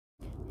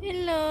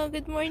Hello,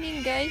 good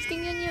morning guys.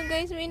 Tingnan niyo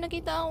guys, may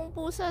nakita akong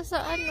pusa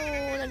sa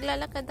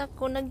naglalakad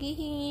ako,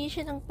 naghihingi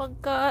siya ng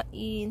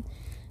pagkain.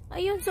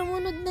 Ayun,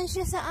 sumunod na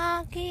siya sa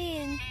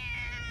akin.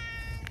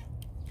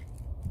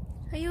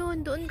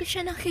 Ayun, doon ko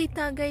siya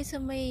nakita guys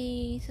sa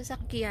may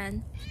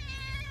sasakyan.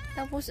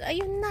 Tapos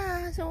ayun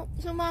na,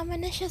 sumama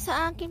na siya sa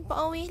akin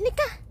pauwi.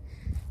 Lika!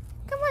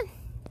 Come on!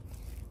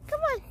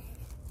 Come on!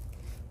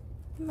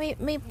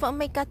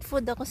 May cat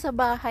food ako sa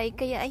bahay,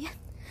 kaya ayan.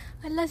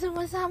 Hala,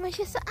 sumasama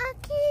siya sa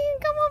akin.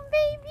 Come on,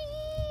 baby!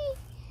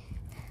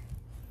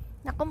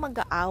 Naku,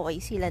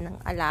 mag-aaway sila ng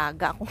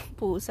alaga kung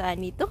pusa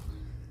nito.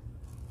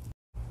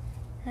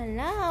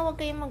 Hala, huwag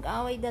kayong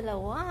mag-aaway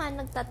dalawa.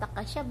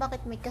 Nagtataka siya,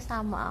 bakit may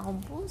kasama akong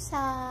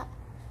pusa?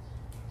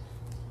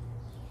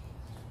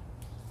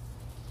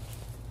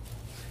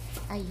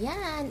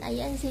 Ayan,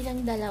 ayan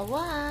silang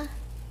dalawa.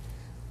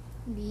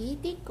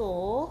 Di,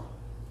 Tiko.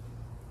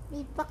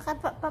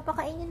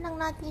 Papakainin lang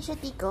natin siya,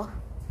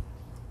 Tiko.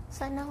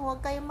 Sana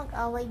huwag kayong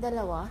mag-away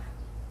dalawa.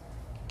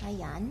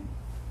 Ayan.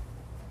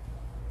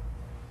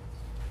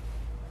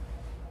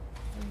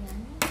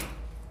 Ayan.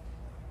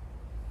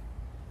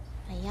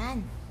 Ayan.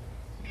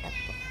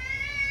 Tapo.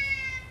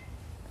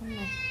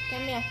 Come on.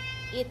 Come here.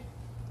 Eat.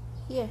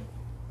 Here.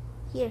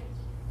 Here.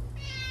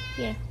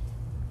 Here.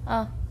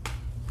 Oh.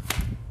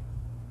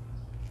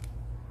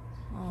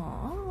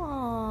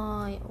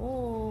 Ay.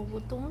 Oh,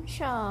 gutom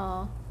siya.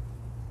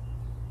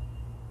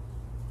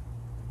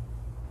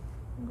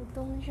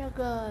 Gutom siya,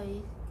 guys.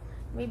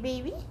 My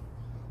baby?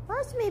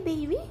 How's my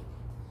baby?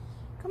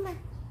 Come on.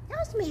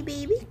 How's my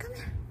baby? Come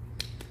here.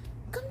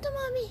 Come to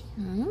mommy.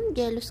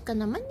 Jealous ka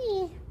naman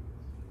eh.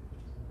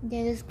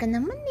 Jealous ka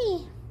naman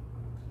eh.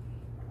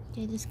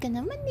 Jealous ka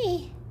naman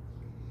eh.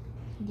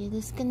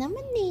 Jealous ka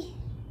naman eh.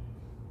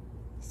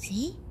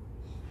 See?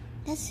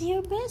 That's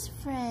your best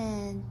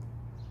friend.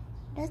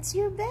 That's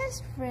your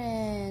best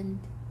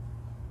friend.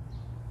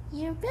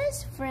 Your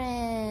best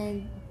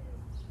friend.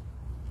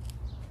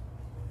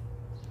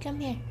 Come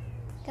here.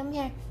 Come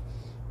here.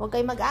 Huwag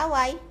kayo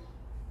mag-away.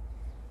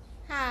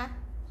 Ha?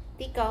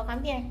 Tiko,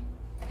 come here.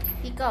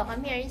 Tiko,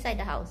 come here inside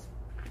the house.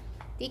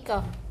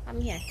 Tiko, come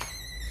here.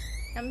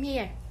 Come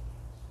here.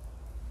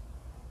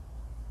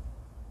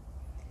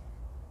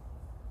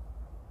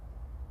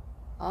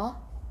 Oh?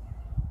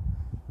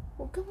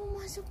 Huwag ka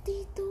pumasok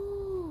dito.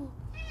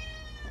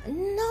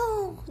 No!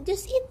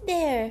 Just eat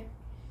there.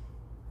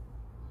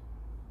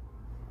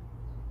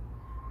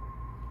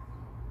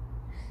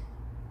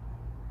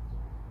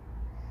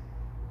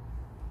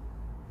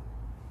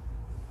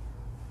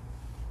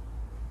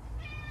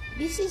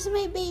 This is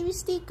my baby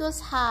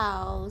Tiko's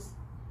house.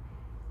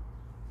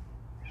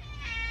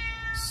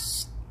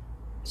 Shh.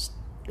 Shh.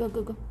 Go,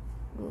 go, go.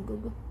 Go,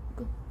 go, go.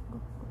 Go, go,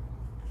 go.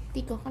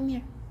 Tiko, come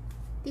here.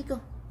 Tiko.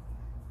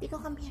 Tiko,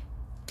 come here.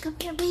 Come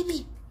here,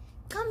 baby.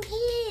 Come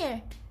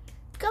here.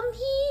 Come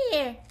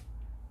here.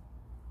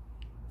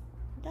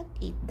 Don't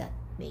eat that,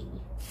 baby.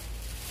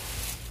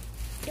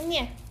 Come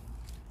here.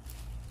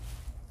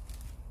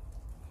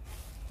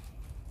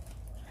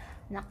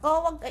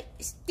 Nako, wag.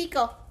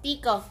 Tiko.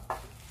 Tiko.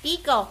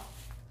 Tiko,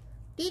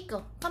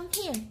 Tiko, come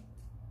here.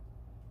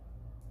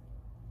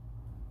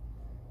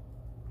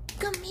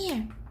 Come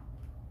here.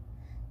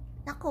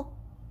 Nako.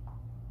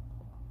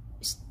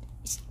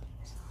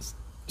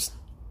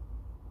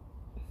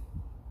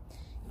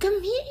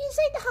 Come here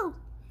inside the house.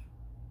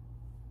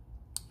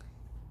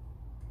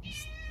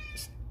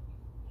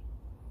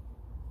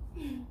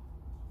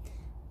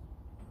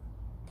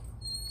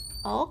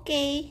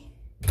 Okay.